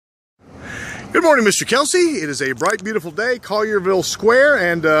Good morning, Mr. Kelsey. It is a bright, beautiful day, Collierville Square,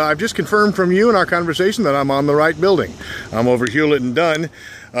 and I've just confirmed from you in our conversation that I'm on the right building. I'm over Hewlett and Dunn.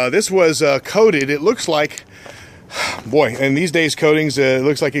 This was coated. It looks like, boy, in these days coatings, it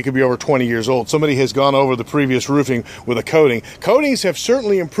looks like it could be over 20 years old. Somebody has gone over the previous roofing with a coating. Coatings have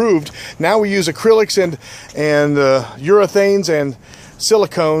certainly improved. Now we use acrylics and urethanes and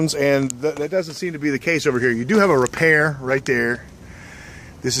silicones, and that doesn't seem to be the case over here. You do have a repair right there.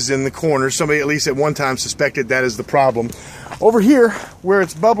 This is in the corner. Somebody at least at one time suspected that is the problem. Over here, where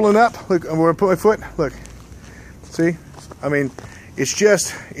it's bubbling up, look, where I put my foot, look, see? I mean, it's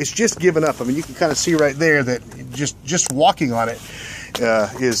just given up. I mean, you can kind of see right there that just walking on it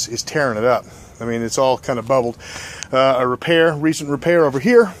is tearing it up. I mean, it's all kind of bubbled. Recent repair over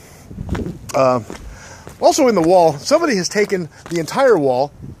here. Also in the wall, somebody has taken the entire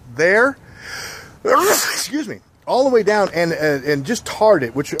wall there, excuse me, all the way down and just tarred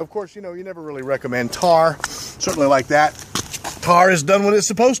it, which of course, you know, you never really recommend tar, certainly like that. Tar has done what it's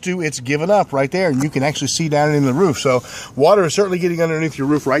supposed to. It's given up right there, and you can actually see down in the roof. So water is certainly getting underneath your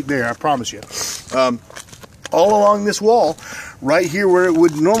roof right there, I promise you. All along this wall, right here where it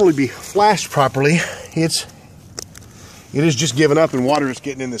would normally be flashed properly, it is just given up, and water is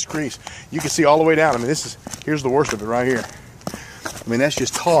getting in this crease. You can see all the way down. I mean, here's the worst of it right here. I mean, that's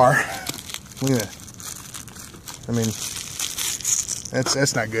just tar. Look at that. I mean,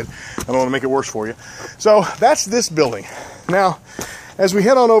 that's not good. I don't want to make it worse for you. So that's this building. Now, as we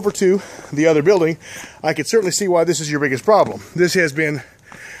head on over to the other building, I can certainly see why this is your biggest problem. This has been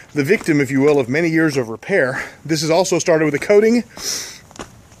the victim, if you will, of many years of repair. This has also started with a coating.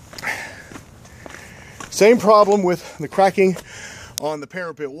 Same problem with the cracking on the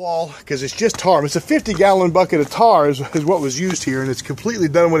parapet wall, because it's just tar. It's a 50-gallon bucket of tar is what was used here, and it's completely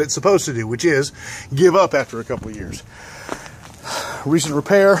done what it's supposed to do, which is give up after a couple of years. Recent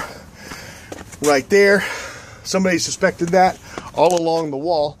repair right there. Somebody suspected that all along the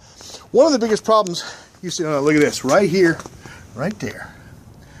wall. One of the biggest problems, you see, look at this, right here, right there.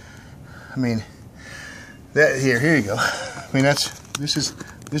 I mean, that here you go. I mean, this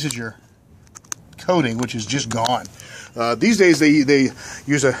is your coating, which is just gone. These days they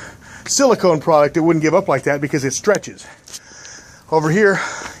use a silicone product that wouldn't give up like that because it stretches. Over here,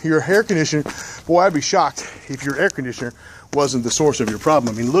 your air conditioner, boy, I'd be shocked if your air conditioner wasn't the source of your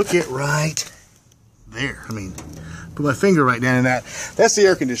problem. I mean, look at right there. I mean, put my finger right down in that. That's the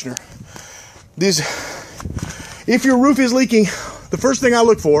air conditioner. If your roof is leaking, the first thing I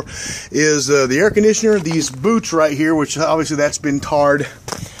look for is the air conditioner, these boots right here, which obviously that's been tarred,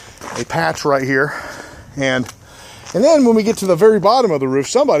 a patch right here, and then when we get to the very bottom of the roof,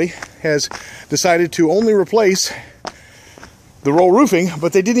 somebody has decided to only replace the roll roofing,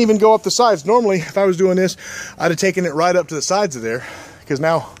 but they didn't even go up the sides. Normally, if I was doing this, I'd have taken it right up to the sides of there, because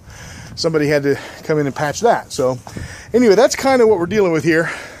now somebody had to come in and patch that. So anyway, that's kind of what we're dealing with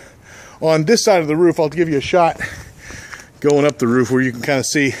here. On this side of the roof, I'll give you a shot going up the roof where you can kind of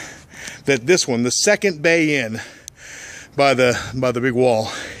see that this one, the second bay in by the big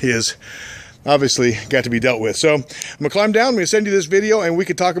wall, is obviously got to be dealt with. So I'm gonna climb down, I'm gonna send you this video, and we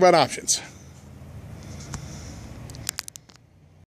can talk about options.